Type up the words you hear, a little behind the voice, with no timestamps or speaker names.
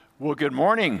Well, good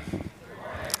morning.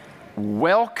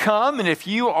 Welcome, and if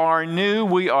you are new,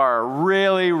 we are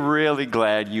really, really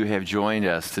glad you have joined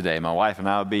us today. My wife and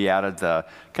I will be out at the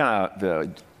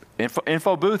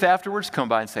info booth afterwards. Come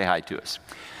by and say hi to us.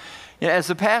 As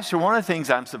a pastor, one of the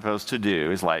things I'm supposed to do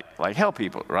is like help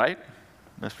people, right?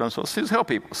 That's what I'm supposed to do, is help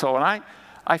people. So when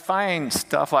I find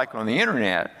stuff like on the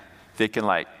internet that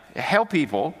can help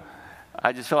people,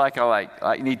 I just feel like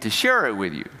I need to share it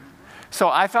with you. So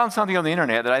I found something on the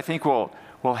internet that I think will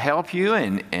help you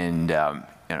and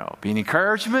be an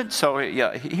encouragement. So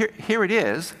here it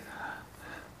is.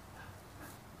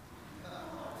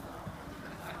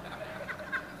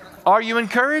 Are you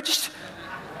encouraged?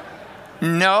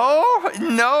 No,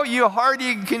 you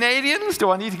hardy Canadians.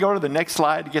 Do I need to go to the next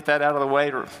slide to get that out of the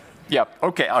way? Yep.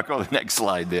 Okay, I'll go to the next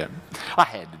slide then. I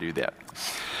had to do that.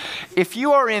 If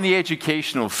you are in the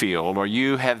educational field or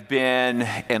you have been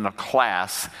in a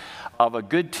class of a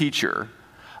good teacher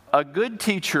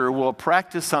will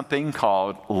practice something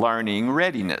called learning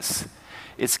readiness.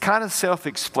 It's kind of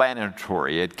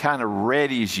self-explanatory. It kind of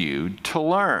readies you to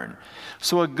learn.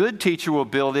 So a good teacher will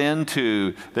build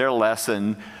into their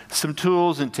lesson some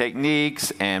tools and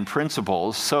techniques and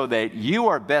principles so that you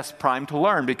are best primed to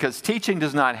learn, because teaching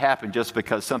does not happen just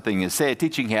because something is said.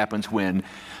 Teaching happens when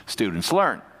students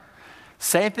learn.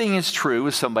 Same thing is true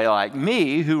with somebody like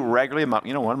me who regularly,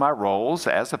 one of my roles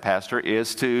as a pastor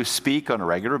is to speak on a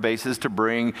regular basis, to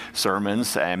bring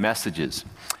sermons and messages.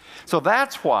 So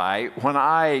that's why when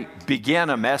I begin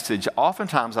a message,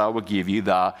 oftentimes I will give you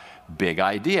the big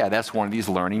idea. That's one of these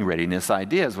learning readiness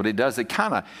ideas. What it does, it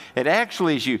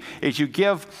actually, as you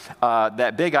give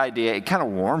that big idea, it kind of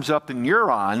warms up the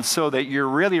neurons so that you're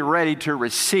really ready to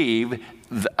receive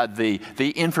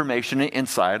the information and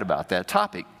insight about that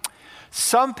topic.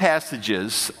 Some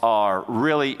passages are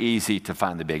really easy to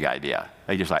find the big idea.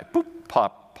 They just boop,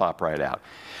 plop right out.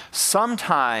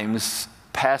 Sometimes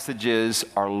passages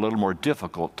are a little more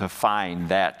difficult to find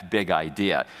that big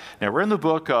idea. Now, we're in the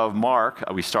book of Mark.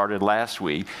 We started last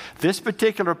week. This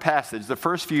particular passage, the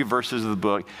first few verses of the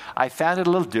book, I found it a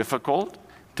little difficult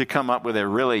to come up with a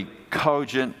really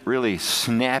cogent, really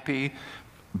snappy,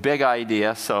 big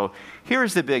idea. So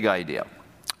here's the big idea.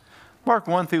 Mark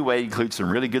 1 through 8 includes some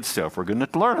really good stuff we're going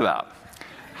to learn about.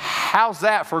 How's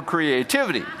that for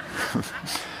creativity?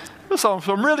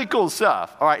 Some really cool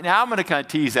stuff. All right, now I'm going to kind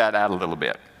of tease that out a little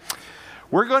bit.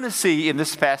 We're going to see in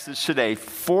this passage today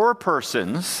 4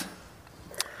 persons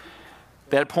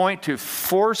that point to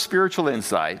 4 spiritual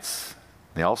insights.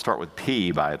 They all start with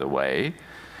P, by the way,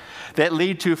 that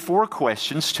lead to 4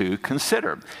 questions to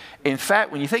consider. In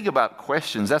fact, when you think about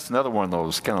questions, that's another one of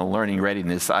those kind of learning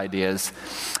readiness ideas.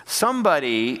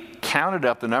 Somebody counted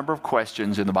up the number of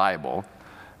questions in the Bible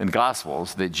and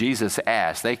Gospels that Jesus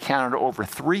asked. They counted over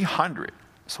 300.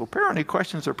 So apparently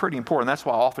questions are pretty important. That's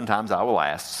why oftentimes I will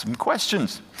ask some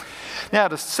questions. Now,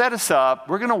 to set us up,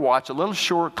 we're going to watch a little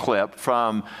short clip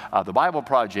from the Bible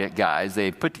Project guys.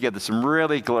 They've put together some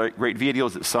really great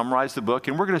videos that summarize the book,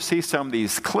 and we're going to see some of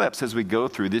these clips as we go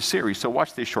through this series. So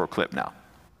watch this short clip now.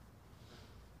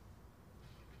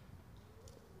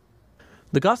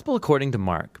 The Gospel according to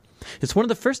Mark. It's one of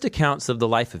the first accounts of the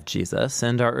life of Jesus,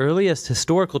 and our earliest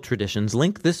historical traditions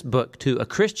link this book to a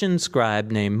Christian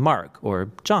scribe named Mark, or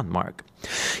John Mark.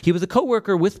 He was a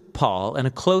co-worker with Paul and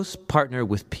a close partner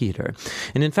with Peter.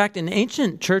 And in fact, an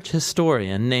ancient church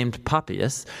historian named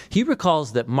Papias, he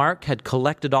recalls that Mark had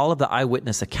collected all of the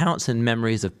eyewitness accounts and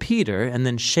memories of Peter and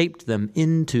then shaped them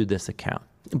into this account.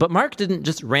 But Mark didn't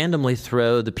just randomly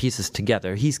throw the pieces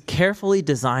together. He's carefully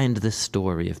designed this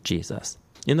story of Jesus.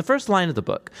 In the first line of the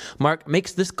book, Mark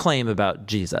makes this claim about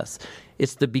Jesus.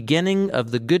 It's the beginning of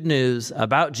the good news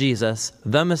about Jesus,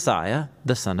 the Messiah,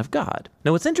 the Son of God.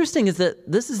 Now, what's interesting is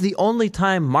that this is the only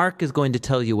time Mark is going to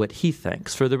tell you what he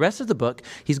thinks. For the rest of the book,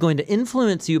 he's going to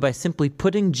influence you by simply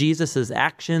putting Jesus'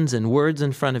 actions and words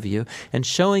in front of you and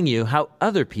showing you how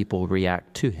other people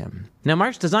react to him. Now,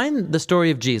 Mark's designed the story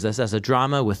of Jesus as a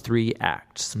drama with 3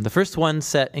 acts. The first one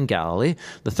set in Galilee,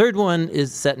 the third one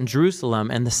is set in Jerusalem,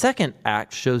 and the second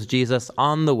act shows Jesus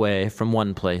on the way from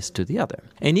one place to the other.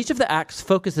 And each of the acts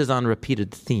focuses on a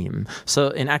repeated theme. So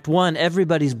in Act 1,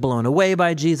 everybody's blown away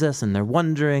by Jesus, and they're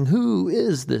wondering, who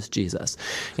is this Jesus?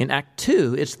 In Act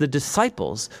 2, it's the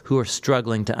disciples who are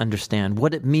struggling to understand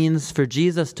what it means for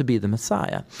Jesus to be the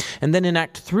Messiah. And then in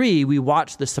Act 3, we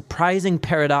watch the surprising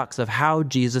paradox of how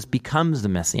Jesus becomes the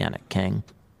Messianic King.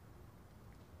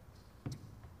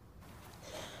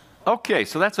 Okay,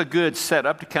 so that's a good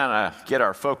setup to kind of get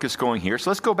our focus going here.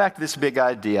 So let's go back to this big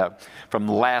idea from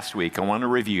last week. I want to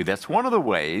review. That's one of the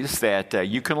ways that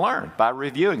you can learn, by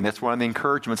reviewing. That's one of the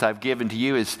encouragements I've given to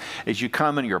you as you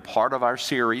come and you're part of our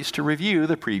series to review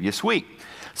the previous week.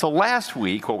 So last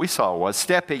week, what we saw was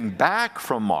stepping back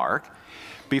from Mark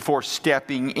before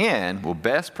stepping in will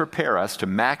best prepare us to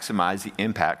maximize the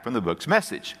impact from the book's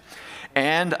message.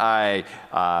 And I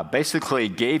basically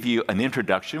gave you an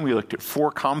introduction. We looked at 4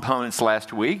 components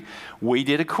last week. We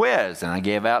did a quiz, and I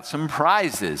gave out some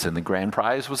prizes. And the grand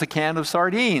prize was a can of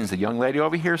sardines. The young lady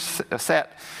over here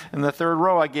sat in the 3rd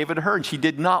row. I gave it to her, and she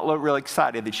did not look real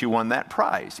excited that she won that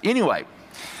prize. Anyway,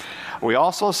 we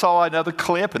also saw another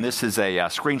clip, and this is a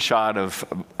screenshot of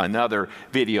another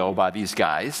video by these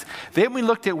guys. Then we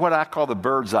looked at what I call the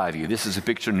bird's eye view. This is a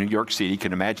picture of New York City. You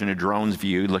can imagine a drone's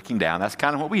view looking down. That's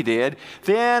kind of what we did.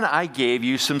 Then I gave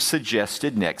you some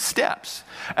suggested next steps.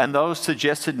 And those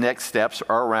suggested next steps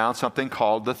are around something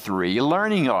called the 3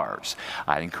 learning R's.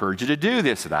 I encourage you to do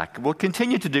this, and I will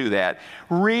continue to do that.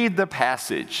 Read the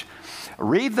passage.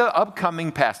 Read the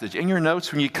upcoming passage. In your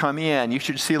notes when you come in, you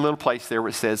should see a little place there where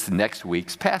it says next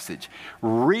week's passage.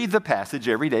 Read the passage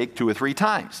every day 2 or 3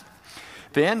 times.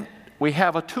 Then we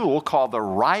have a tool called the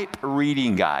Ripe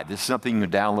Reading Guide. This is something you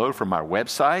can download from our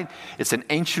website. It's an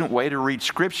ancient way to read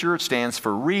Scripture. It stands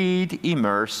for Read,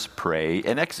 Immerse, Pray,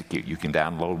 and Execute. You can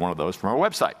download one of those from our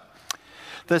website.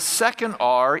 The second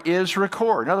R is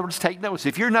record. In other words, take notes.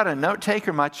 If you're not a note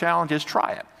taker, my challenge is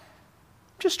try it.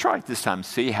 Just try it this time.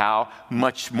 See how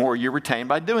much more you retain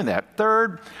by doing that.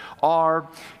 Third R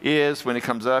is, when it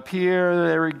comes up here,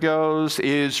 there it goes,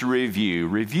 is review.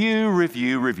 Review,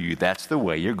 review, review. That's the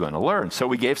way you're going to learn. So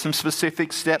we gave some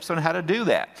specific steps on how to do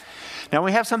that. Now,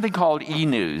 we have something called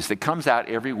e-news that comes out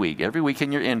every week. Every week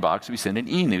in your inbox, we send an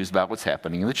e-news about what's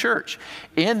happening in the church.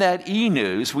 In that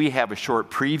e-news, we have a short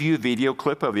preview video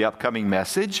clip of the upcoming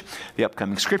message, the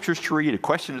upcoming scriptures to read, a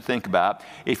question to think about.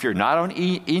 If you're not on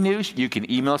e-news, you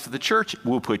can email us at the church.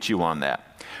 We'll put you on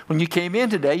that. When you came in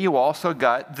today, you also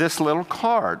got this little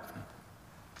card.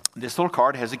 This little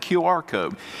card has a QR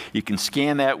code. You can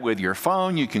scan that with your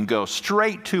phone. You can go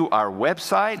straight to our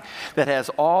website that has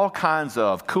all kinds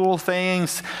of cool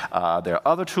things. There are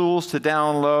other tools to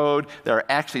download. There are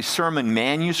actually sermon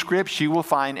manuscripts. You will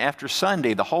find after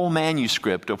Sunday the whole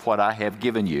manuscript of what I have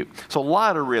given you. So a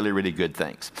lot of really, really good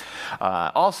things.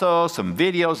 Also, some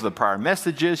videos of the prior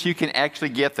messages. You can actually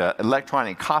get the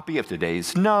electronic copy of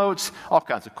today's notes, all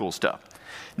kinds of cool stuff.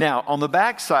 Now, on the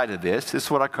back side of this is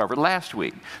what I covered last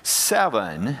week.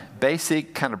 7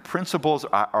 basic kind of principles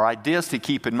or ideas to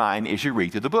keep in mind as you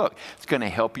read through the book. It's going to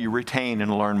help you retain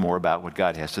and learn more about what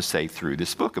God has to say through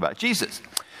this book about Jesus.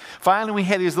 Finally, we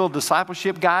have these little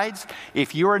discipleship guides.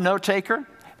 If you're a note taker,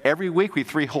 every week we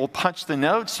 3-hole punch the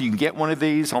notes. You can get one of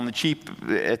these on the cheap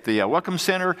at the Welcome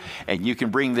Center, and you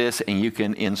can bring this and you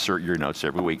can insert your notes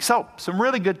every week. So, some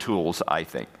really good tools, I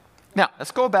think. Now,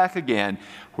 let's go back again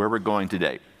where we're going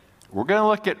today. We're going to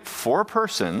look at 4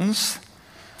 persons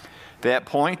that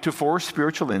point to 4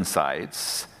 spiritual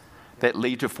insights that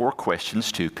lead to 4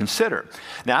 questions to consider.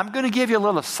 Now, I'm going to give you a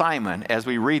little assignment as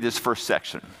we read this first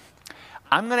section.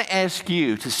 I'm going to ask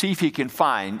you to see if you can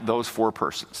find those 4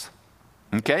 persons.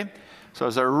 Okay? So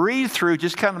as I read through,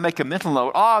 just kind of make a mental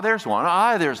note. There's one.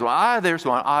 There's one. There's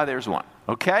one. There's one.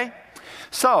 Okay?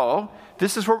 So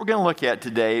this is what we're going to look at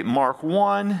today, Mark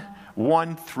 1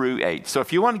 through 8. So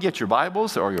if you want to get your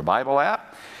Bibles or your Bible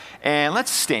app, and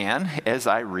let's stand as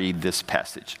I read this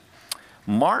passage.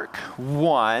 Mark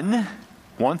 1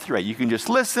 through 8. You can just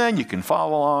listen, you can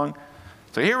follow along.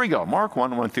 So here we go, Mark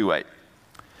 1 through 8.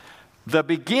 The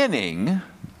beginning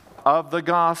of the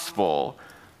gospel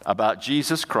about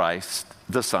Jesus Christ,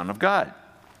 the Son of God.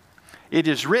 It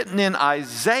is written in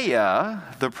Isaiah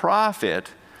the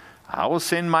prophet, I will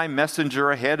send my messenger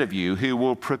ahead of you who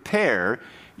will prepare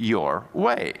your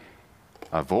way.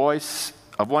 A voice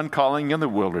of one calling in the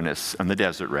wilderness, in the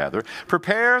desert rather.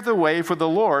 Prepare the way for the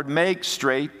Lord, make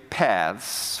straight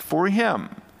paths for him.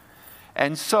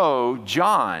 And so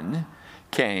John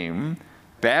came,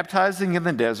 baptizing in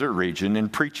the desert region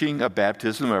and preaching a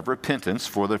baptism of repentance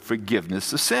for the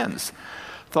forgiveness of sins.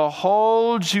 The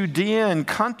whole Judean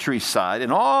countryside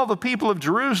and all the people of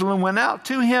Jerusalem went out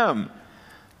to him,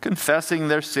 confessing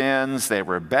their sins. They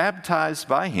were baptized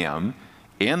by him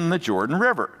in the Jordan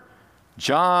River.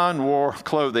 John wore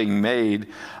clothing made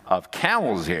of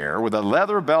camel's hair with a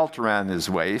leather belt around his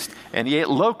waist, and he ate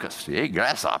locusts, he ate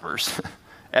grasshoppers,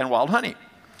 and wild honey.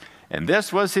 And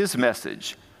this was his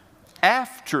message: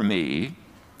 after me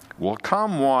will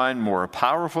come one more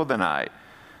powerful than I,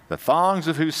 the thongs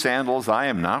of whose sandals I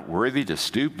am not worthy to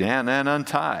stoop down and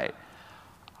untie.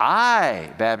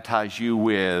 I baptize you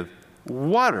with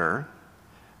water,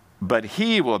 but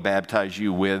he will baptize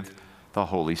you with the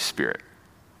Holy Spirit.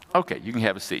 Okay, you can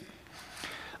have a seat.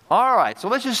 All right, so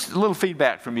let's just a little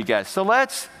feedback from you guys. So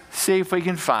let's see if we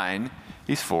can find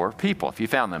these four people, if you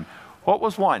found them. What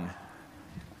was one?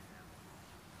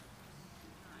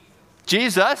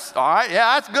 Jesus. All right,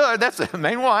 yeah, that's good. That's the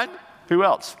main one. Who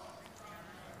else?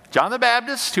 John the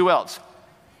Baptist. Who else?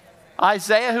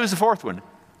 Isaiah. Who's the fourth one?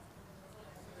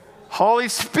 Holy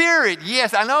Spirit.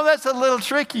 Yes, I know that's a little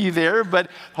tricky there, but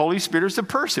Holy Spirit is a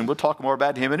person. We'll talk more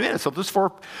about him in a minute. So those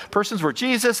four persons were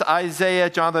Jesus, Isaiah,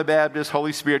 John the Baptist,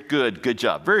 Holy Spirit. Good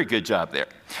job. Very good job there.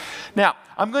 Now,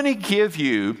 I'm going to give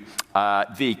you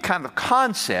the kind of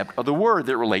concept of the word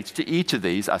that relates to each of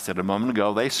these. I said a moment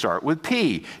ago, they start with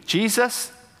P.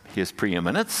 Jesus, his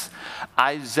preeminence.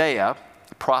 Isaiah,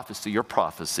 prophecy or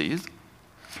prophecies.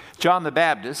 John the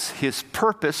Baptist, his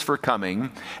purpose for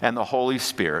coming, and the Holy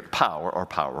Spirit, power or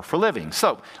power for living.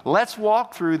 So let's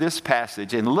walk through this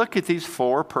passage and look at these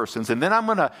four persons, and then I'm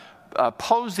going to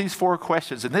pose these four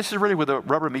questions, and this is really where the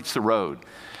rubber meets the road.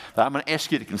 I'm going to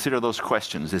ask you to consider those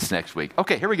questions this next week.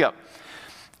 Okay, here we go.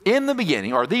 In the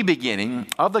beginning, or the beginning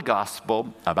of the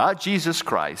gospel about Jesus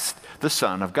Christ, the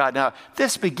Son of God. Now,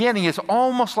 this beginning is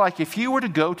almost like if you were to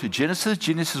go to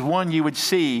Genesis 1, you would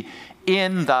see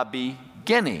in the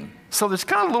beginning. So there's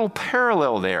kind of a little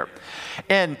parallel there.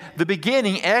 And the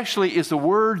beginning actually is the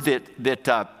word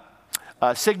that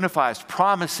signifies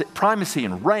primacy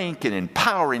and rank and in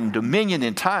power and dominion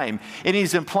in time. And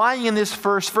he's implying in this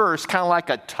first verse kind of like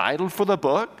a title for the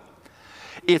book.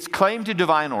 Its claim to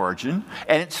divine origin,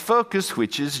 and its focus,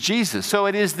 which is Jesus. So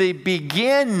it is the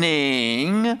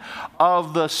beginning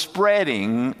of the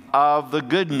spreading of the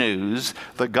good news,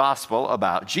 the gospel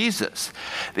about Jesus.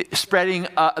 Spreading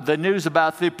the news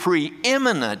about the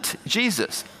preeminent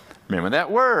Jesus. Remember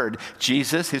that word,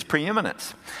 Jesus, his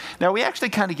preeminence. Now, we actually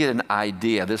kind of get an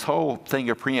idea, this whole thing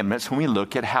of preeminence, when we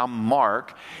look at how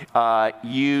Mark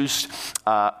used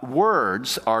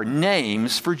words or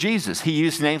names for Jesus. He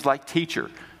used names like teacher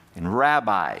and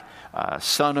rabbi,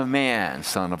 Son of Man,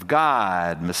 Son of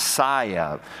God,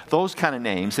 Messiah, those kind of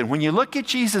names. And when you look at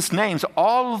Jesus' names,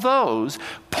 all of those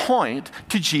point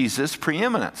to Jesus'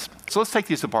 preeminence. So let's take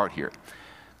these apart here.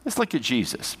 Let's look at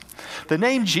Jesus. The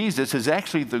name Jesus is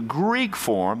actually the Greek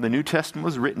form, the New Testament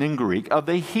was written in Greek, of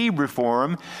the Hebrew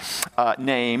form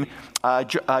name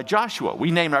Joshua. We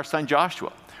named our son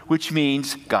Joshua, which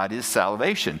means God is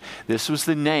salvation. This was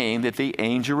the name that the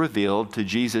angel revealed to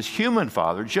Jesus' human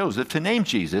father, Joseph, to name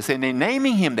Jesus. And in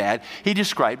naming him that, he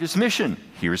described his mission.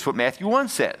 Here's what Matthew 1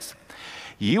 says.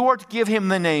 You are to give him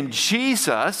the name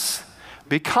Jesus,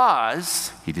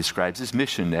 because, he describes his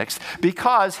mission next,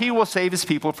 because he will save his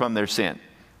people from their sin.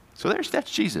 So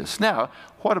that's Jesus. Now,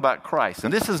 what about Christ?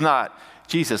 And this is not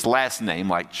Jesus' last name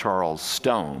like Charles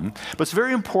Stone, but it's a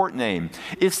very important name.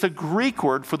 It's the Greek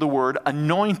word for the word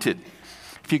anointed.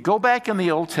 If you go back in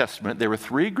the Old Testament, there were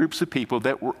three groups of people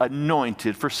that were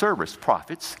anointed for service: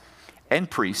 prophets and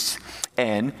priests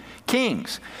and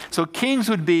kings. So kings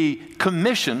would be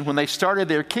commissioned when they started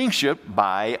their kingship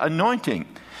by anointing.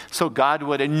 So God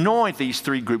would anoint these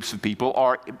three groups of people,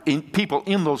 or people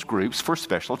in those groups, for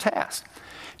special tasks.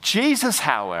 Jesus,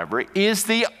 however, is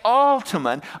the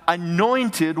ultimate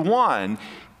anointed one,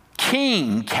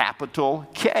 King, capital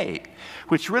K,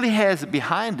 which really has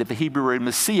behind it the Hebrew word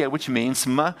Messiah, which means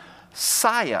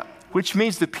Messiah, which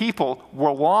means the people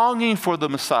were longing for the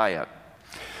Messiah.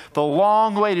 The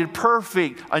long-awaited,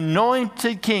 perfect,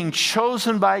 anointed King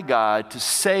chosen by God to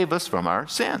save us from our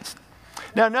sins.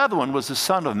 Now, another one was the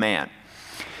Son of Man.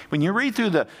 When you read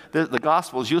through the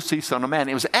Gospels, you'll see Son of Man.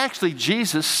 It was actually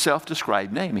Jesus'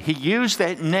 self-described name. He used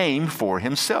that name for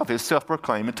himself, his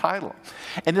self-proclaimed title.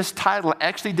 And this title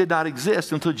actually did not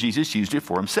exist until Jesus used it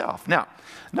for himself. Now,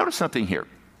 notice something here.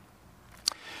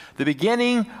 The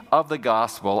beginning of the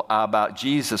Gospel about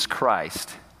Jesus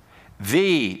Christ,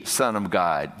 the Son of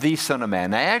God, the Son of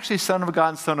Man. Now, actually, Son of God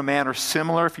and Son of Man are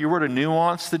similar. If you were to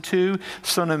nuance the two,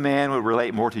 Son of Man would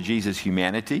relate more to Jesus'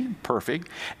 humanity, perfect.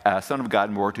 Son of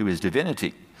God more to his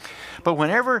divinity. But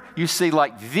whenever you see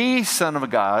like the Son of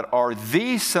God or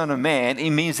the Son of Man,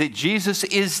 it means that Jesus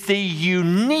is the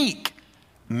unique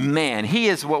man. He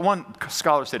is what one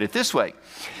scholar said it this way.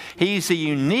 He's a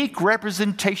unique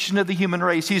representation of the human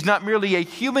race. He's not merely a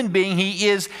human being. He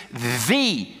is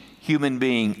the human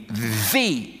being,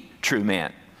 the true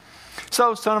man.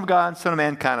 So, Son of God, Son of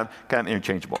Man, kind of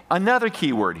interchangeable. Another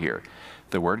key word here,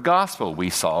 the word gospel. We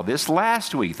saw this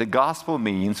last week. The gospel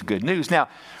means good news. Now,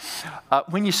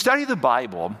 when you study the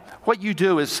Bible, what you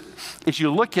do is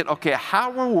you look at, okay, how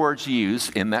were words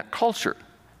used in that culture?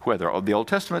 whether of the Old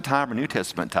Testament time or New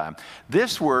Testament time.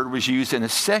 This word was used in a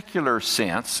secular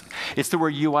sense. It's the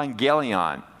word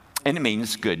euangelion, and it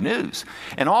means good news.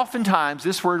 And oftentimes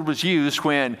this word was used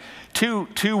when two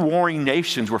warring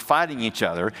nations were fighting each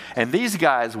other, and these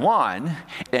guys won,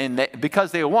 and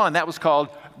because they won, that was called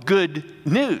good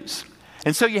news.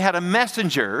 And so you had a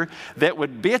messenger that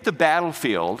would be at the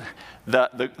battlefield.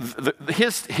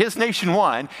 His nation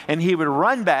won, and he would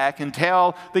run back and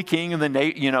tell the king and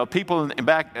the people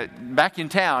back in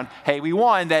town, "Hey, we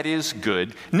won." That is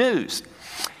good news.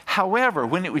 However,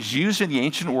 when it was used in the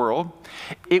ancient world,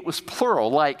 it was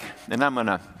plural, like, and I'm going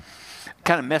to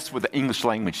kind of mess with the English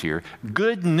language here,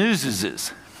 good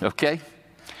newses, okay?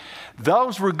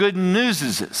 Those were good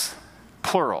newses,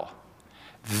 plural.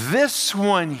 This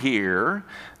one here,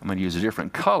 I'm going to use a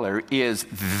different color, is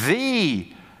the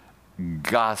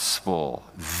gospel.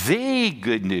 The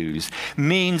good news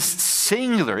means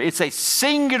singular. It's a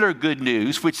singular good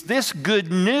news, which this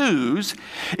good news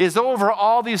is over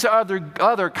all these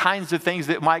other kinds of things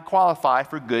that might qualify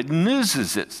for good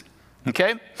newses.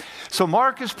 Okay? So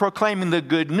Mark is proclaiming the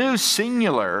good news,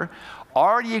 singular,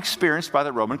 already experienced by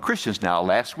the Roman Christians. Now,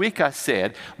 last week I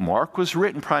said Mark was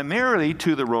written primarily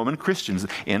to the Roman Christians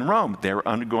in Rome. They were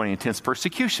undergoing intense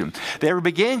persecution. They were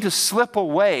beginning to slip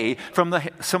away from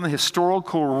some of the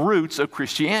historical roots of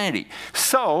Christianity.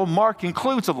 So Mark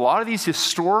includes a lot of these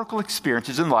historical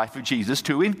experiences in the life of Jesus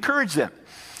to encourage them.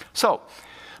 So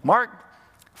Mark,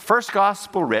 first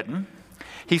gospel written,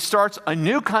 he starts a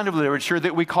new kind of literature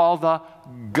that we call the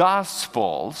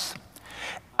Gospels.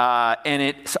 And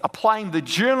it's applying the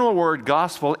general word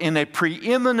gospel in a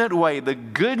preeminent way, the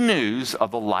good news of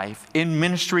the life and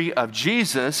ministry of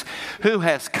Jesus, who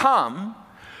has come,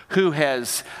 who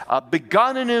has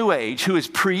begun a new age, who is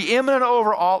preeminent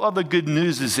over all other good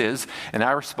newses, and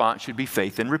our response should be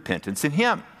faith and repentance in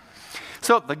him.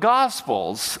 So the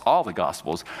Gospels, all the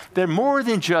Gospels, they're more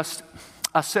than just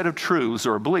a set of truths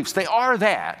or beliefs. They are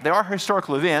that. They are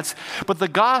historical events, but the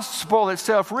Gospel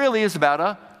itself really is about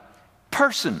a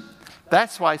person.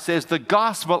 That's why it says the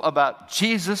gospel about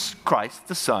Jesus Christ,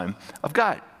 the Son of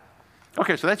God.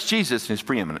 Okay, so that's Jesus and his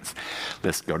preeminence.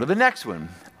 Let's go to the next one,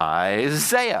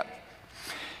 Isaiah.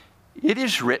 It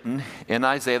is written in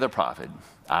Isaiah the prophet,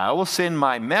 "I will send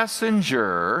my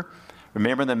messenger."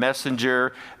 Remember the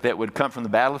messenger that would come from the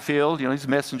battlefield? He's a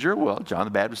messenger. Well, John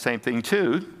the Baptist, same thing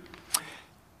too.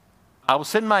 "I will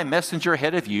send my messenger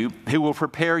ahead of you who will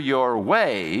prepare your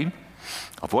way.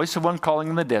 A voice of one calling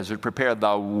in the desert, prepare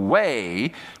the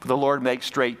way for the Lord, make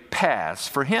straight paths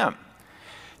for him."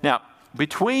 Now,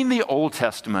 between the Old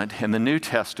Testament and the New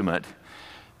Testament,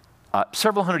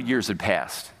 several hundred years had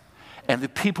passed. And the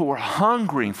people were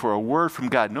hungering for a word from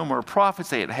God. No more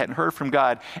prophets. They hadn't heard from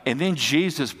God. And then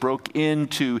Jesus broke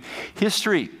into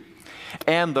history.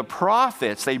 And the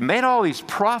prophets, they made all these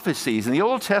prophecies. In the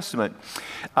Old Testament,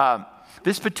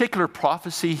 this particular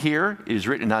prophecy here is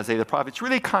written in Isaiah the prophet. It's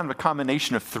really kind of a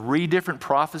combination of three different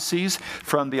prophecies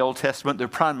from the Old Testament. The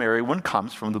primary one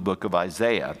comes from the book of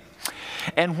Isaiah.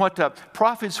 And what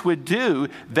prophets would do,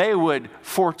 they would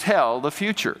foretell the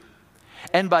future.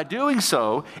 And by doing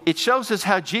so, it shows us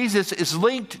how Jesus is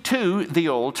linked to the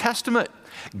Old Testament.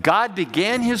 God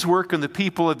began his work on the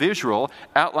people of Israel,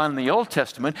 outlined in the Old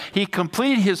Testament. He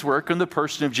completed his work on the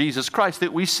person of Jesus Christ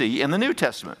that we see in the New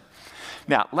Testament.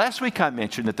 Now, last week I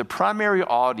mentioned that the primary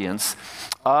audience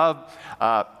of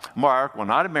Mark were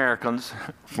not Americans,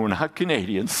 were not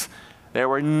Canadians. They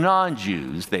were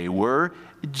non-Jews. They were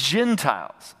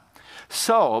Gentiles.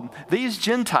 So these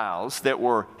Gentiles that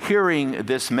were hearing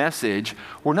this message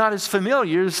were not as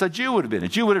familiar as a Jew would have been. A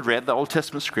Jew would have read the Old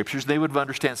Testament scriptures. They would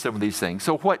understand some of these things.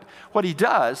 So what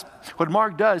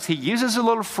Mark does, he uses a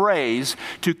little phrase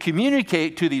to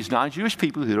communicate to these non-Jewish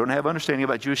people who don't have understanding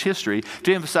about Jewish history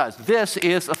to emphasize this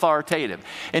is authoritative.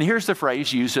 And here's the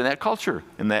phrase used in that culture,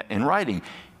 in writing.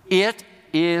 It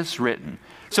is written.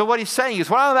 So what he's saying is,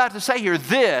 what I'm about to say here,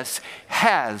 this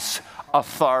has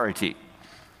authority.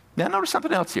 Now, notice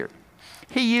something else here.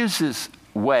 He uses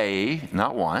way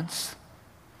not once,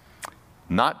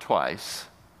 not twice,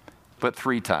 but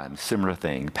three times. Similar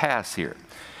thing. Pass here.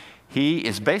 He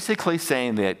is basically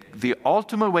saying that the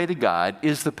ultimate way to God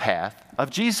is the path of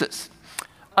Jesus.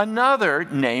 Another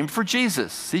name for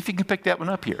Jesus. See if you can pick that one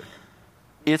up here.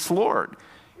 It's Lord.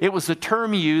 It was a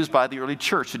term used by the early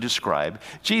church to describe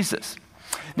Jesus.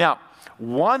 Now,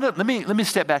 let me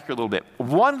step back here a little bit.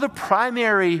 One of the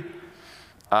primary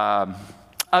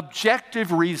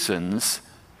objective reasons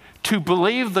to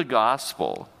believe the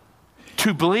gospel,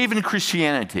 to believe in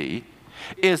Christianity,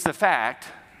 is the fact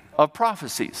of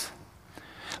prophecies.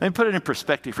 Let me put it in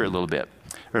perspective here a little bit.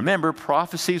 Remember,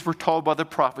 prophecies were told by the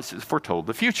prophets that foretold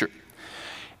the future.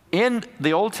 In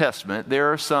the Old Testament,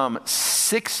 there are some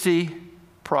 60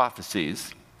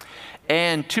 prophecies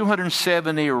and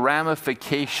 270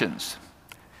 ramifications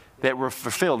that were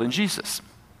fulfilled in Jesus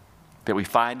that we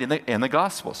find in the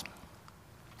Gospels.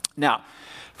 Now,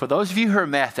 for those of you who are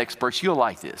math experts, you'll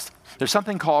like this. There's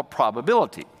something called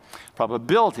probability.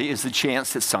 Probability is the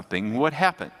chance that something would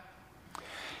happen.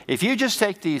 If you just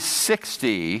take these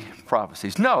 60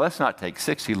 prophecies, no, let's not take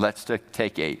 60, let's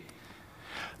take 8.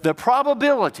 The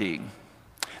probability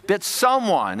that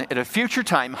someone at a future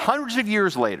time, hundreds of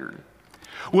years later,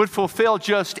 would fulfill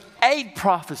just 8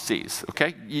 prophecies,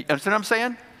 okay? You understand what I'm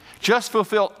saying? Just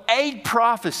fulfill 8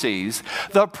 prophecies.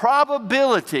 The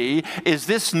probability is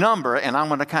this number, and I'm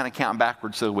going to kind of count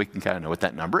backwards so we can kind of know what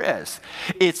that number is.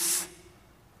 It's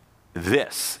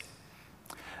this.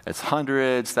 It's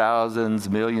hundreds, thousands,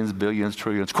 millions, billions,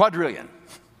 trillions, quadrillion.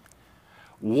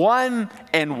 1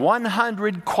 in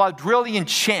 100 quadrillion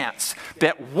chance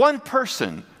that one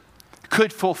person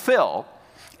could fulfill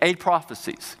 8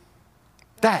 prophecies.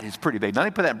 That is pretty big. Now, let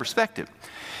me put that in perspective.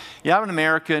 Yeah, I'm an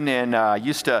American, and I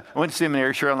went to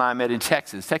seminary. Cheryl and I met in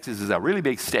Texas. Texas is a really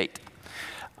big state.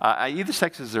 Either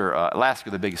Texas or Alaska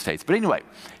are the biggest states. But anyway,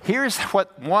 here's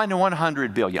what 1 in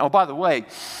 100 billion. Oh, by the way,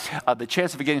 the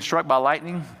chance of it getting struck by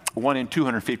lightning, 1 in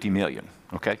 250 million,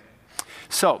 okay?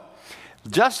 So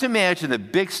just imagine the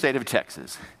big state of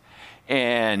Texas.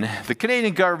 And the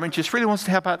Canadian government just really wants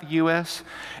to help out the U.S.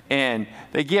 And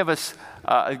they give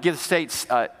the states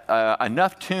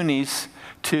enough toonies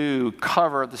to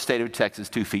cover the state of Texas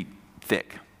 2 feet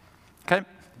thick. Okay?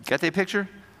 Got that picture?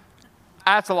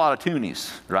 That's a lot of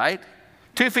toonies, right?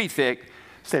 2 feet thick,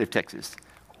 state of Texas.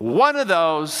 One of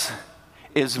those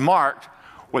is marked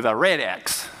with a red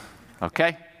X.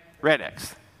 Okay? Red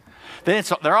X. Then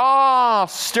they're all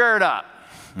stirred up.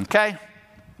 Okay?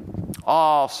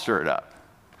 All stirred up.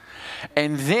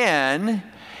 And then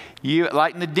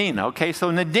like Nadina, okay?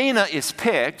 So Nadina is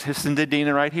picked. This is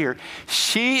Nadina right here.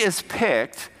 She is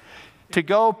picked to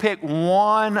go pick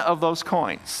one of those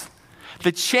coins.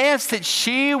 The chance that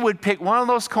she would pick one of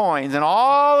those coins in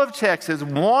all of Texas,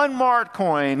 one marked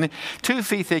coin, 2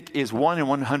 feet thick, is 1 in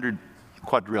 100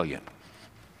 quadrillion.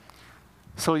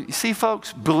 So you see,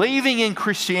 folks, believing in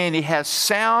Christianity has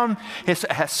sound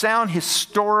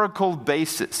historical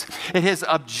basis. It has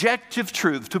objective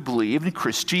truth to believe in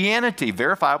Christianity,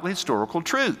 verifiable historical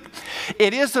truth.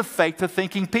 It is a faith of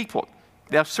thinking people.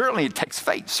 Now, certainly it takes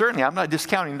faith. Certainly, I'm not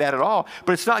discounting that at all.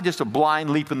 But it's not just a blind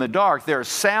leap in the dark. There are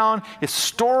sound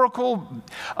historical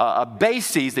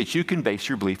bases that you can base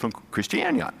your belief in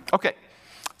Christianity on. Okay,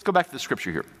 let's go back to the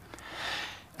scripture here.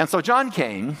 And so John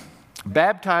came,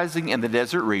 baptizing in the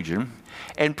desert region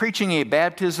and preaching a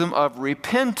baptism of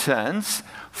repentance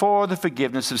for the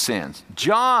forgiveness of sins.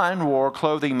 John wore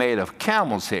clothing made of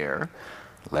camel's hair,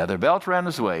 leather belt around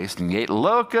his waist, and he ate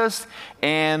locusts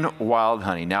and wild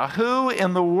honey. Now, who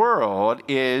in the world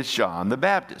is John the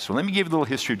Baptist? Well, let me give you a little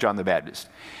history of John the Baptist.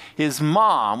 His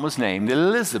mom was named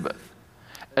Elizabeth.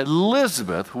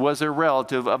 Elizabeth was a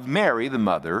relative of Mary, the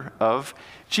mother of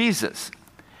Jesus.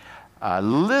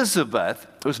 Elizabeth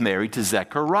was married to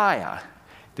Zechariah.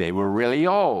 They were really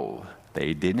old.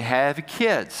 They didn't have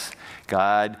kids.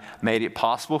 God made it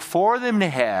possible for them to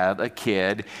have a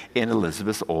kid in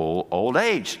Elizabeth's old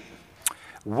age.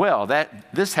 Well,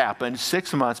 this happened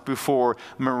 6 months before,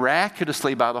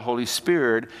 miraculously by the Holy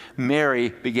Spirit, Mary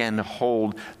began to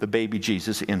hold the baby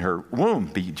Jesus in her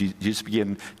womb. Jesus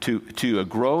began to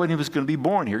grow, and he was going to be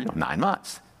born here, 9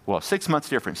 months. Well, 6 months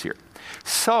difference here.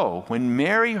 So when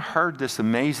Mary heard this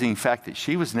amazing fact that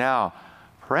she was now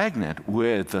pregnant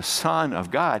with the Son of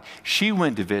God, she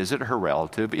went to visit her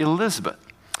relative Elizabeth.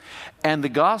 And the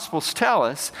Gospels tell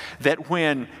us that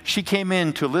when she came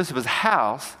into Elizabeth's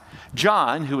house,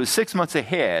 John, who was 6 months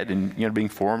ahead and being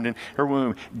formed in her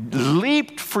womb,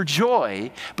 leaped for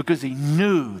joy because he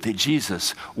knew that he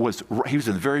was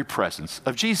in the very presence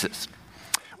of Jesus.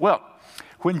 Well,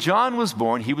 when John was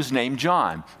born, he was named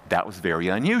John. That was very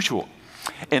unusual.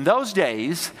 In those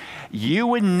days, you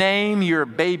would name your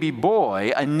baby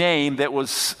boy a name that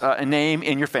was a name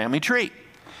in your family tree.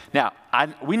 Now,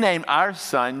 we named our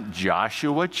son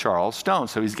Joshua Charles Stone.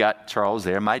 So he's got Charles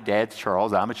there. My dad's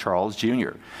Charles. I'm a Charles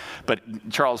Jr. But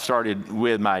Charles started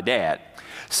with my dad.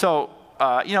 So,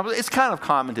 it's kind of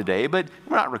common today, but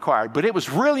we're not required. But it was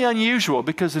really unusual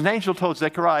because an angel told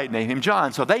Zechariah to name him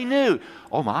John. So they knew,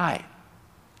 oh my,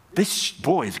 this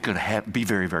boy is going to be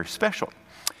very, very special.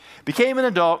 Became an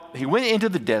adult. He went into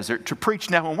the desert to preach.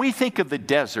 Now, when we think of the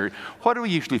desert, what do we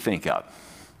usually think of?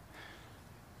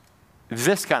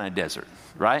 This kind of desert,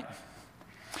 right?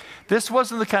 This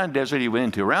wasn't the kind of desert he went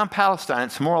into. Around Palestine,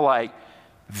 it's more like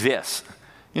this.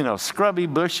 Scrubby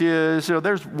bushes,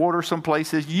 there's water some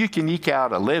places. You can eke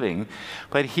out a living.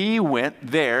 But he went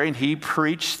there and he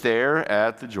preached there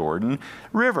at the Jordan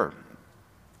River.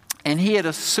 And he had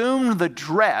assumed the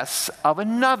dress of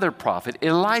another prophet,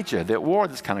 Elijah, that wore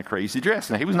this kind of crazy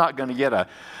dress. Now, he was not going to get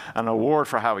an award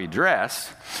for how he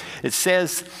dressed. It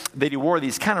says that he wore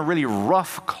these kind of really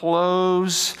rough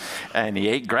clothes, and he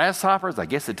ate grasshoppers. I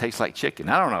guess it tastes like chicken.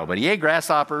 I don't know. But he ate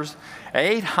grasshoppers,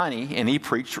 ate honey, and he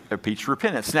preached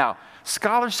repentance. Now,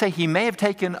 scholars say he may have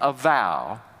taken a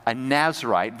vow, a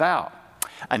Nazirite vow.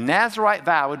 A Nazirite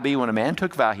vow would be when a man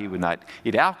took a vow, he would not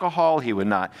eat alcohol, he would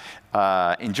not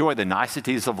enjoy the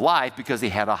niceties of life because he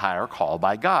had a higher call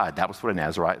by God. That was what a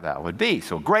Nazirite vow would be.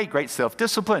 So great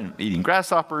self-discipline, eating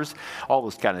grasshoppers, all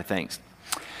those kind of things.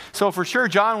 So for sure,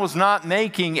 John was not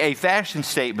making a fashion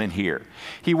statement here.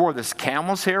 He wore this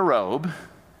camel's hair robe,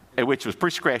 which was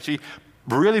pretty scratchy.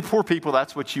 Really poor people,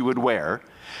 that's what you would wear.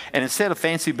 And instead of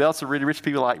fancy belts, the really rich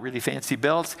people like really fancy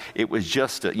belts, it was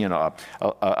just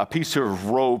a piece of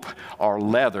rope or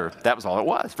leather. That was all it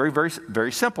was. Very, very,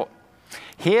 very simple.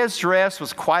 His dress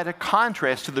was quite a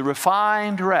contrast to the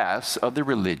refined dress of the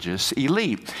religious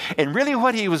elite. And really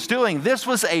what he was doing, this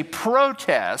was a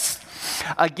protest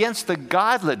against the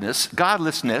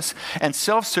godlessness and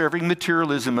self-serving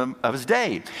materialism of his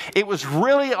day. It was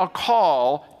really a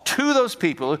call to those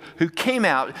people who came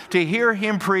out to hear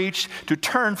him preach, to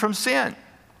turn from sin.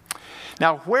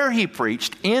 Now, where he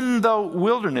preached, in the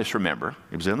wilderness, remember,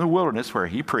 it was in the wilderness where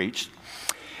he preached,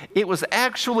 it was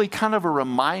actually kind of a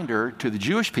reminder to the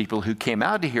Jewish people who came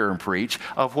out to hear him preach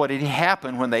of what had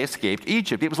happened when they escaped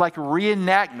Egypt. It was like a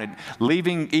reenactment,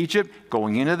 leaving Egypt,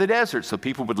 going into the desert. So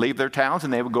people would leave their towns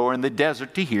and they would go in the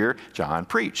desert to hear John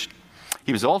preach.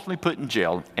 He was ultimately put in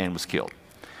jail and was killed.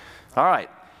 All right.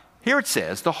 Here it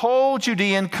says, the whole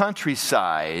Judean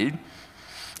countryside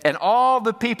and all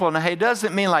the people. Now, it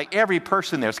doesn't mean like every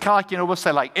person there. It's kind of like, we'll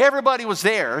say like everybody was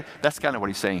there. That's kind of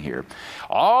what he's saying here.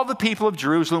 All the people of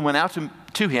Jerusalem went out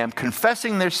to him,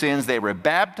 confessing their sins. They were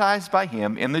baptized by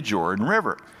him in the Jordan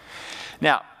River.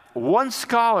 Now, one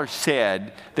scholar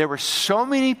said there were so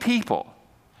many people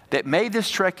that made this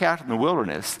trek out in the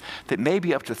wilderness that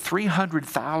maybe up to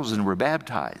 300,000 were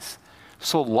baptized.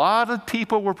 So a lot of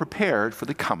people were prepared for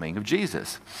the coming of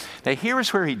Jesus. Now,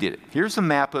 here's where he did it. Here's a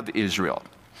map of Israel.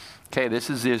 Okay,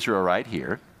 this is Israel right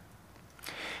here.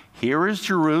 Here is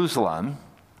Jerusalem.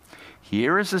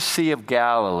 Here is the Sea of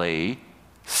Galilee.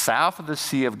 South of the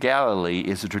Sea of Galilee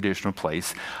is the traditional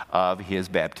place of his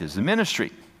baptism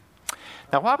ministry.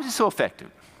 Now, why was he so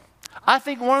effective? I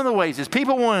think one of the ways is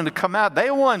people wanted to come out. They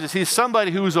wanted to see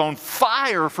somebody who was on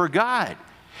fire for God.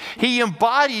 He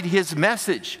embodied his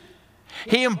message.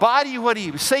 He embodied what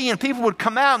he was saying. People would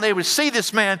come out and they would see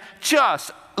this man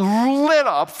just lit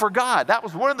up for God. That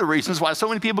was one of the reasons why so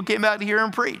many people came out to hear him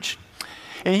preach.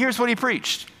 And here's what he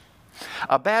preached.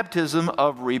 A baptism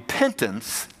of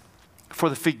repentance for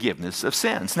the forgiveness of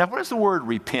sins. Now, what does the word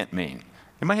repent mean?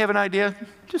 Anybody have an idea?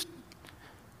 Just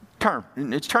turn.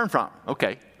 It's turn from.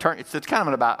 Okay. It's kind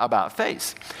of an about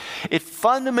face. It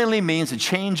fundamentally means a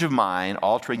change of mind,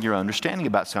 altering your understanding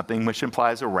about something, which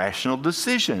implies a rational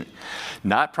decision.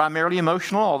 Not primarily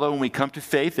emotional, although when we come to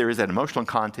faith, there is that emotional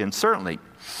content, certainly.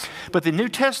 But the New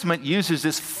Testament uses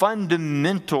this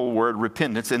fundamental word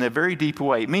repentance in a very deep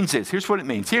way. It means this. Here's what it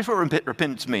means. Here's what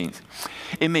repentance means.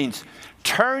 It means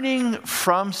turning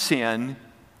from sin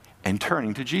and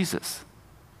turning to Jesus.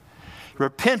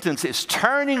 Repentance is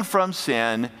turning from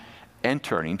sin and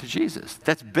turning to Jesus.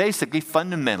 That's basically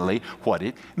fundamentally what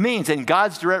it means. And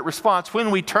God's direct response, when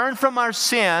we turn from our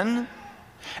sin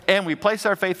and we place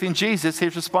our faith in Jesus,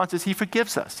 his response is he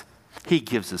forgives us. He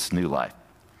gives us new life.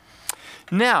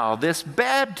 Now, this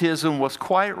baptism was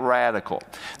quite radical.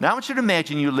 Now, I want you to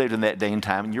imagine you lived in that day and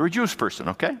time and you're a Jewish person,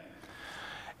 okay?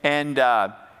 And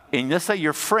let's say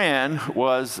your friend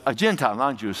was a Gentile,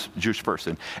 non-Jewish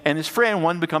person, and his friend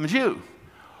wanted to become a Jew.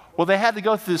 Well, they had to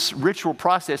go through this ritual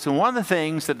process, and one of the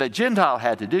things that the Gentile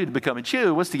had to do to become a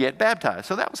Jew was to get baptized.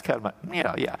 So that was kind of like,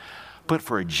 yeah. But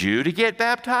for a Jew to get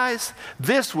baptized,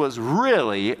 this was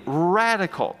really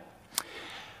radical.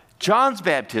 John's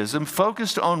baptism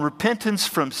focused on repentance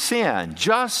from sin,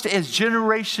 just as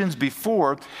generations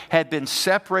before had been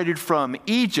separated from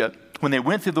Egypt. When they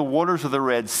went through the waters of the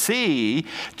Red Sea,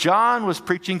 John was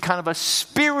preaching kind of a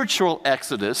spiritual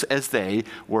exodus as they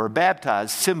were baptized,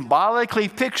 symbolically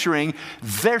picturing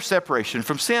their separation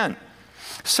from sin.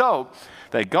 So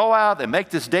they go out, they make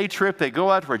this day trip, they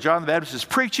go out where John the Baptist is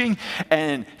preaching,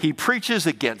 and he preaches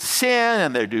against sin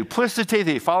and their duplicity.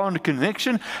 They fall into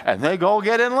conviction, and they go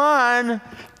get in line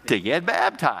to get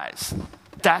baptized.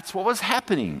 That's what was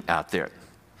happening out there.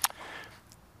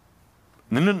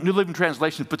 The New Living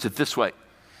Translation puts it this way.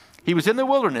 He was in the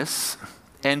wilderness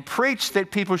and preached that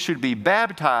people should be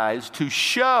baptized to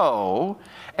show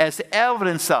as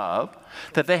evidence of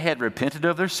that they had repented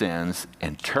of their sins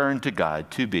and turned to God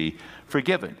to be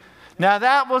forgiven. Now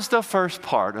that was the first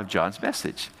part of John's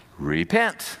message.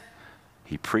 Repent.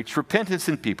 He preached repentance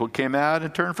and people came out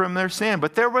and turned from their sin.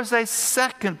 But there was a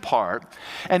second part,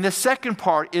 and the second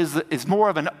part is more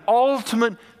of an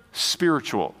ultimate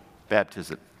spiritual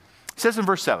baptism. It says in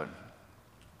verse 7,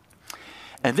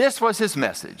 and this was his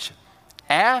message.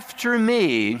 After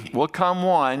me will come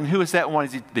one. Who is that one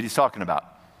that he's talking about?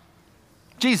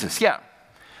 Jesus, yeah.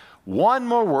 One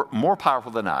more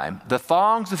powerful than I, the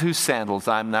thongs of whose sandals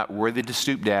I'm not worthy to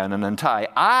stoop down and untie.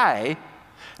 I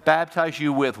baptize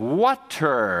you with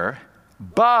water,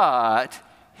 but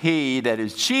he, that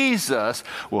is Jesus,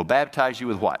 will baptize you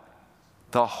with what?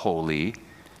 The Holy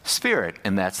Spirit.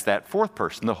 And that's that fourth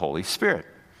person, the Holy Spirit.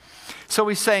 So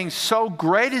he's saying, so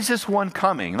great is this one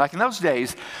coming. Like in those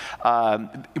days,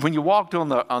 when you walked on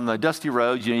the dusty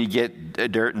roads, you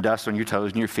get dirt and dust on your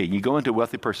toes and your feet. And you go into a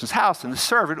wealthy person's house, and the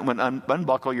servant would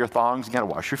unbuckle your thongs and got to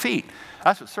wash your feet.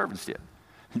 That's what servants did.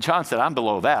 And John said, I'm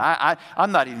below that.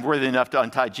 I'm not even worthy enough to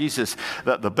untie Jesus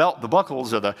the belt, the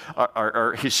buckles,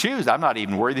 or his shoes. I'm not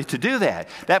even worthy to do that.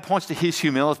 That points to his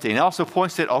humility. And it also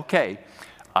points that, okay,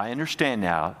 I understand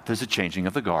now there's a changing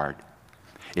of the guard.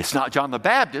 It's not John the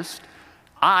Baptist.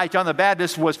 John the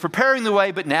Baptist, was preparing the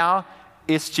way, but now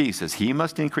it's Jesus. He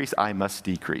must increase, I must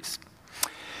decrease.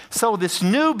 So this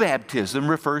new baptism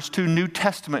refers to New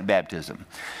Testament baptism.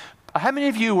 How many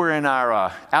of you were in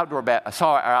our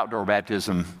saw our outdoor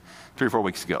baptism 3 or 4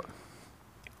 weeks ago?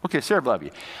 Okay, several of you.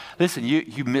 Listen,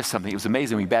 you missed something. It was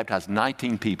amazing. We baptized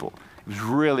 19 people. It was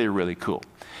really, really cool.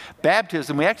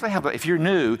 Baptism, we actually have, if you're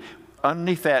new,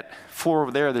 underneath that floor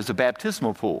over there, there's a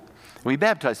baptismal pool. We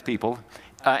baptize people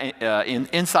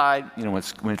inside,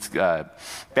 when it's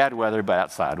bad weather, but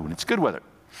outside when it's good weather.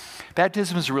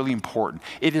 Baptism is really important.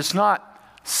 It is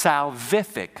not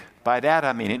salvific. By that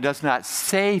I mean it does not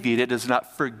save you, it does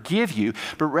not forgive you,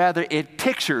 but rather it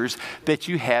pictures that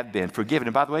you have been forgiven.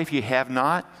 And by the way, if you have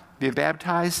not been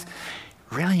baptized,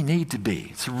 really need to be.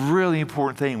 It's a really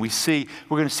important thing. We're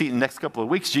going to see in the next couple of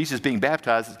weeks, Jesus being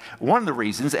baptized is one of the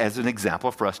reasons as an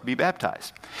example for us to be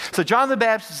baptized. So John the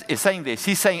Baptist is saying this.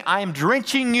 He's saying, I am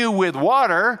drenching you with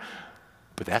water,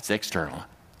 but that's external.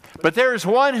 But there is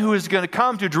one who is going to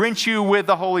come to drench you with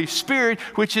the Holy Spirit,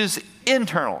 which is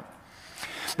internal.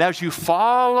 Now, as you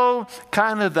follow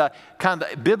kind of the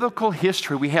biblical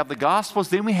history, we have the Gospels,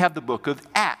 then we have the book of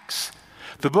Acts.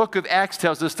 The book of Acts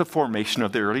tells us the formation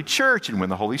of the early church and when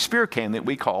the Holy Spirit came that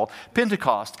we call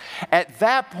Pentecost. At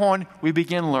that point, we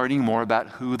begin learning more about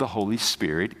who the Holy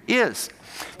Spirit is.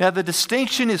 Now, the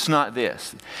distinction is not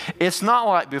this. It's not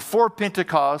like before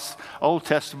Pentecost, Old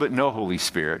Testament, no Holy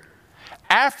Spirit.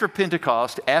 After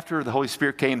Pentecost, after the Holy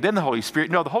Spirit came, then the Holy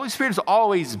Spirit. No, the Holy Spirit has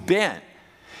always been.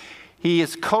 He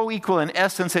is co-equal in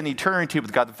essence and eternity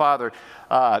with God the Father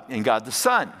and God the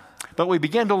Son. But we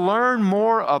begin to learn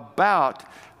more about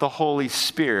the Holy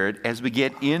Spirit as we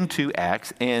get into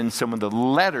Acts and some of the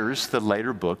letters, the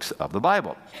later books of the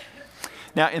Bible.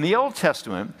 Now, in the Old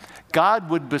Testament, God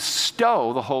would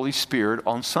bestow the Holy Spirit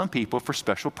on some people for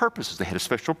special purposes. They had a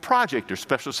special project or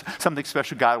something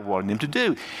special God wanted them to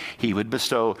do. He would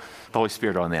bestow the Holy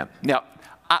Spirit on them. Now,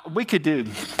 we could do,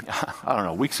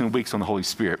 weeks and weeks on the Holy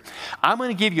Spirit. I'm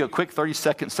going to give you a quick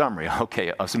 30-second summary,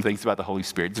 of some things about the Holy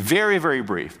Spirit. It's very, very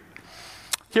brief.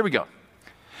 Here we go.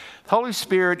 The Holy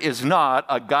Spirit is not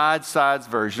a God-sized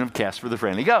version of Casper the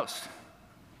Friendly Ghost.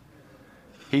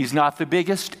 He's not the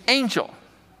biggest angel.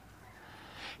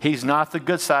 He's not the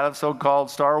good side of so-called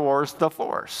Star Wars, the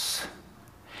Force.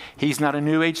 He's not a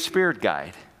New Age spirit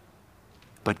guide,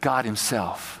 but God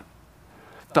himself.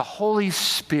 The Holy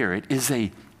Spirit is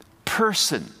a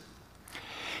person.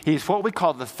 He's what we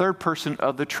call the third person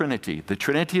of the Trinity. The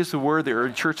Trinity is the word the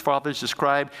early church fathers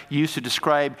used to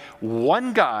describe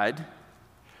one God,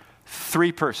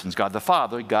 three persons. God the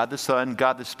Father, God the Son,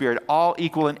 God the Spirit, all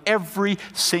equal in every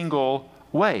single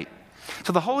way.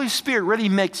 So the Holy Spirit really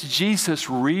makes Jesus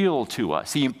real to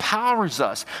us. He empowers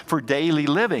us for daily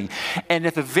living. And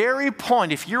at the very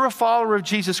point, if you're a follower of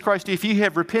Jesus Christ, if you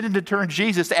have repented and turned to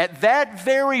Jesus, at that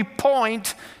very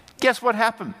point, guess what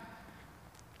happened?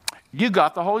 You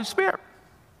got the Holy Spirit.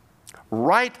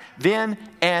 Right then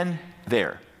and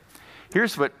there.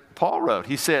 Here's what Paul wrote.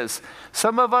 He says,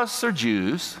 some of us are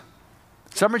Jews,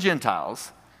 some are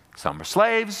Gentiles, some are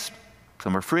slaves,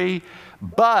 some are free,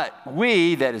 but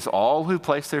we, that is all who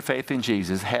place their faith in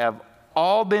Jesus, have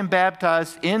all been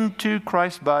baptized into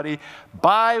Christ's body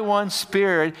by one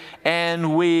Spirit,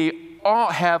 and we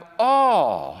have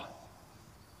all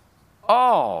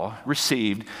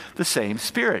received the same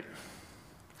Spirit.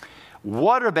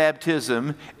 Water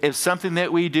baptism is something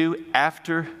that we do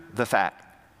after the fact.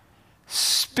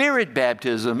 Spirit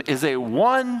baptism is a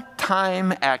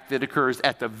one-time act that occurs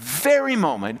at the very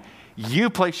moment you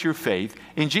place your faith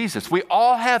in Jesus. We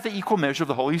all have the equal measure of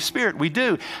the Holy Spirit. We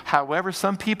do. However,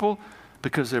 some people,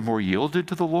 because they're more yielded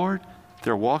to the Lord,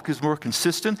 their walk is more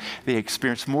consistent, they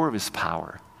experience more of His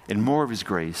power and more of His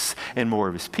grace and more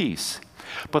of His peace.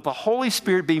 But the Holy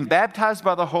Spirit, being baptized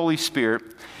by the Holy Spirit,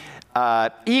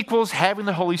 equals having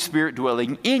the Holy Spirit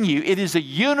dwelling in you. It is a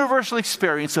universal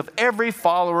experience of every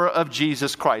follower of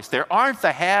Jesus Christ. There aren't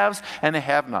the haves and the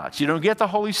have-nots. You don't get the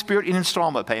Holy Spirit in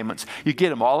installment payments. You get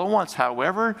them all at once.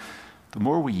 However, the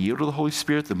more we yield to the Holy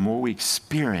Spirit, the more we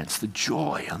experience the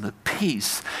joy and the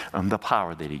peace and the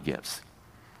power that He gives.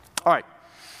 All right,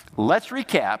 let's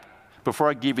recap before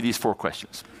I give you these 4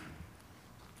 questions.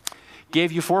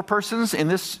 Gave you 4 persons in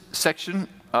this section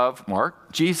of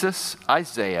Mark: Jesus,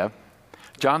 Isaiah,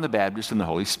 John the Baptist, and the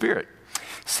Holy Spirit.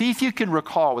 See if you can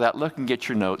recall, without looking at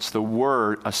your notes, the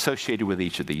word associated with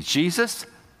each of these. Jesus,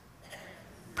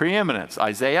 preeminence.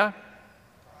 Isaiah,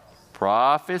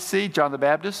 prophecy. John the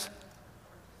Baptist,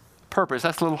 purpose.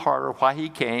 That's a little harder. Why He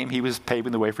came. He was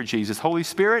paving the way for Jesus. Holy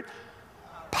Spirit,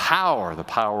 power. The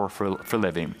power for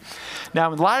living.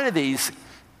 Now, in light of these,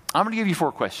 I'm going to give you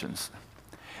 4 questions.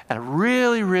 And I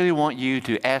really, really want you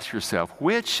to ask yourself,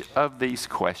 which of these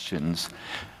questions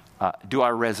do I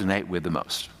resonate with the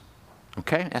most?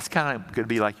 Okay? That's kind of going to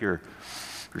be like your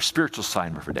spiritual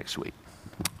assignment for next week.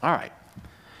 All right.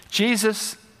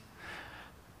 Jesus,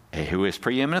 who is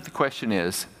preeminent, the question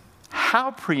is,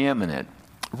 how preeminent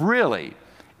really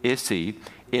is He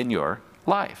in your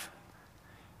life?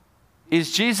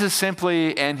 Is Jesus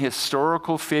simply an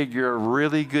historical figure, a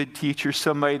really good teacher,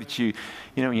 somebody that you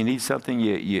need something,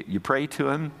 you pray to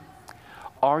Him?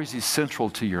 Or is He central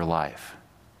to your life?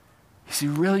 Is He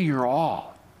really your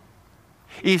all?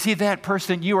 Is He that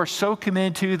person you are so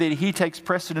committed to that He takes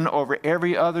precedent over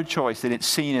every other choice that it's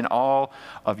seen in all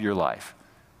of your life?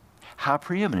 How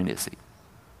preeminent is He?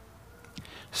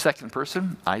 Second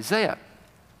person, Isaiah.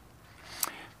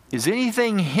 Is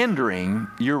anything hindering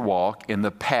your walk in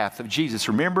the path of Jesus?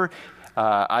 Remember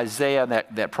Isaiah,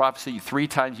 that prophecy, 3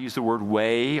 times used the word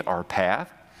way or path.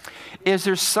 Is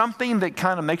there something that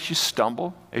kind of makes you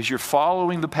stumble as you're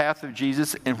following the path of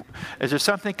Jesus? And is there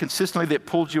something consistently that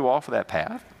pulls you off of that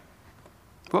path?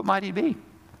 What might it be?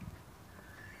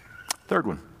 Third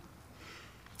one,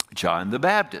 John the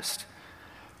Baptist.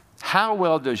 How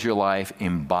well does your life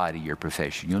embody your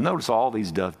profession? You'll notice all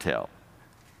these dovetail.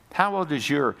 How well does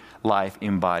your life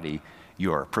embody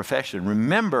your profession?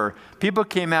 Remember, people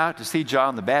came out to see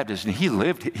John the Baptist, and he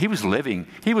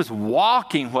was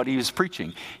walking what he was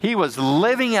preaching. He was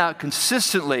living out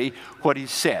consistently what he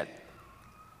said.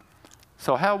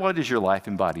 So how well does your life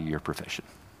embody your profession?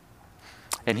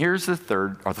 And here's the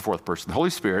fourth person, the Holy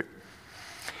Spirit.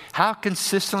 How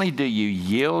consistently do you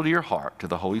yield your heart to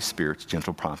the Holy Spirit's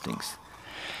gentle promptings?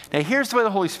 Now, here's the way the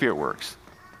Holy Spirit works.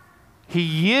 He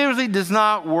usually does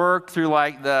not work through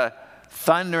like the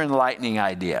thunder and lightning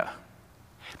idea.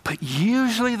 But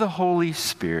usually the Holy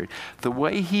Spirit, the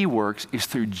way He works is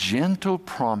through gentle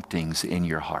promptings in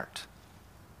your heart.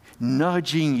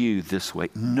 Nudging you this way,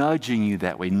 nudging you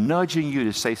that way, nudging you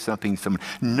to say something,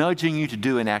 nudging you to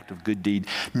do an act of good deed,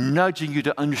 nudging you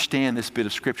to understand this bit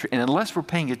of Scripture. And unless we're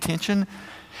paying attention,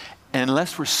 and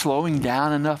unless we're slowing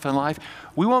down enough in life,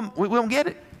 we won't get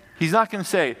it. He's not going to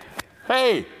say,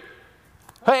 hey,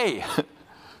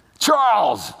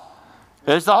 Charles,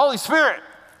 it's the Holy Spirit.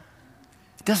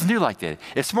 It doesn't do like that.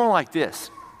 It's more like this.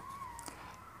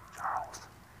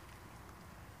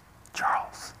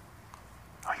 Charles,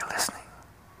 are you listening?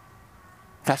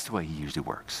 That's the way He usually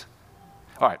works.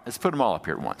 All right, let's put them all up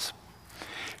here at once.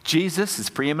 Jesus is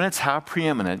preeminence. How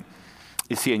preeminent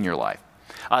is He in your life?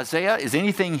 Isaiah, is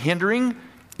anything hindering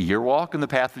your walk in the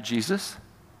path of Jesus?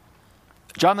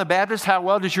 John the Baptist, how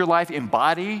well does your life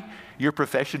embody your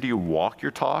profession? Do you walk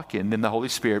your talk? And then the Holy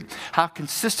Spirit, how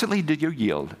consistently do you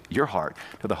yield your heart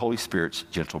to the Holy Spirit's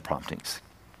gentle promptings?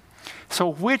 So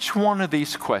which one of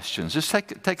these questions, just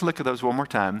take a look at those one more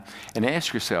time and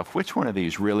ask yourself, which one of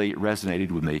these really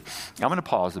resonated with me? I'm going to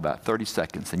pause about 30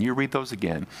 seconds and you read those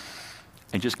again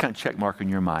and just kind of check mark in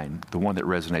your mind the one that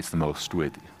resonates the most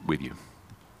with you.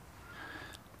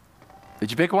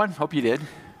 Did you pick one? Hope you did.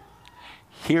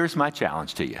 Here's my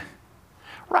challenge to you.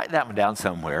 Write that one down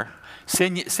somewhere.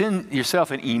 Send yourself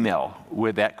an email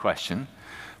with that question.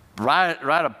 Write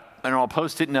a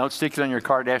Post-it note, stick it on your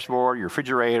car dashboard, your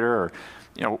refrigerator,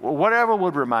 or whatever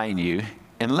would remind you.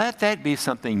 And let that be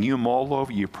something you mull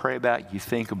over, you pray about, you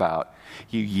think about.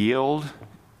 You yield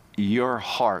your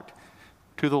heart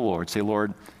to the Lord. Say,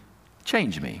 Lord,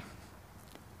 change me.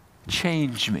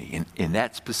 Change me in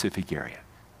that specific area.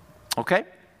 Okay?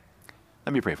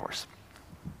 Let me pray for us.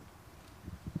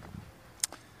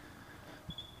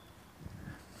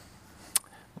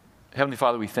 Heavenly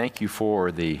Father, we thank you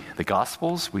for the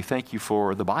Gospels. We thank you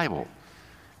for the Bible.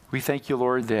 We thank you,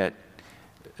 Lord, that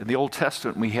in the Old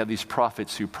Testament we have these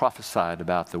prophets who prophesied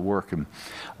about the work and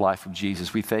life of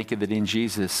Jesus. We thank you that in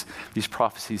Jesus these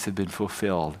prophecies have been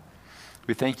fulfilled.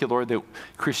 We thank you, Lord, that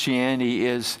Christianity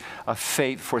is a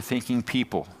faith for thinking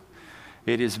people.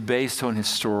 It is based on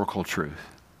historical truth.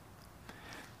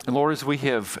 And Lord, as we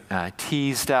have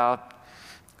teased out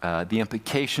the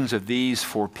implications of these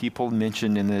for people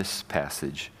mentioned in this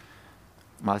passage,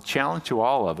 my challenge to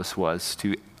all of us was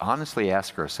to honestly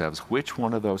ask ourselves which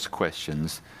one of those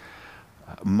questions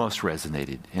most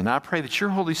resonated. And I pray that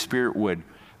your Holy Spirit would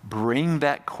bring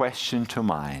that question to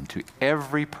mind to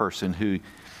every person who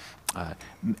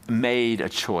made a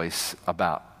choice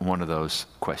about one of those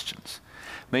questions.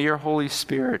 May your Holy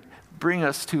Spirit bring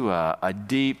us to a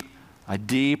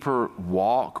deeper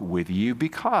walk with you,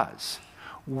 because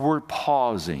we're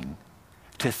pausing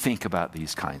to think about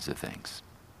these kinds of things.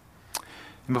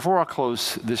 And before I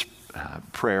close this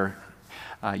prayer,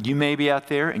 you may be out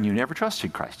there and you never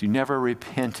trusted Christ. You never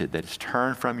repented, that is,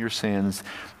 turned from your sins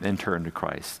and turned to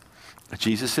Christ.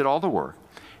 Jesus did all the work.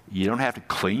 You don't have to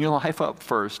clean your life up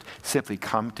first. Simply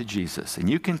come to Jesus. And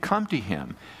you can come to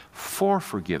him for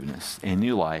forgiveness and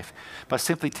new life by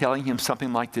simply telling him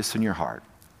something like this in your heart.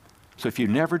 So if you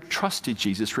never trusted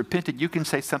Jesus, repented, you can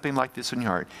say something like this in your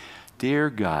heart. Dear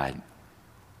God,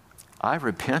 I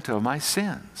repent of my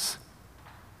sins.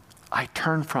 I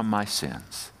turn from my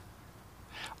sins.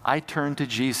 I turn to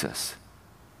Jesus,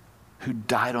 who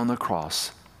died on the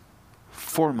cross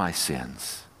for my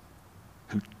sins,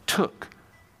 who took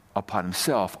upon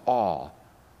himself all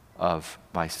of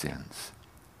my sins.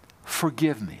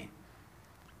 Forgive me.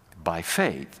 By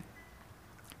faith,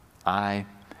 I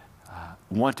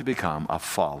want to become a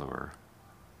follower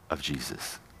of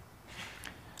Jesus.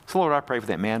 So Lord, I pray for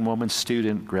that man, woman,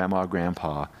 student, grandma,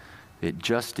 grandpa that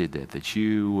just did that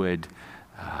you would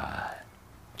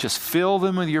just fill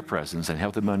them with your presence and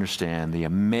help them understand the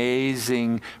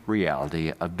amazing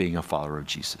reality of being a follower of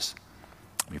Jesus.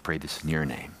 We pray this in your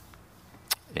name.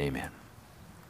 Amen.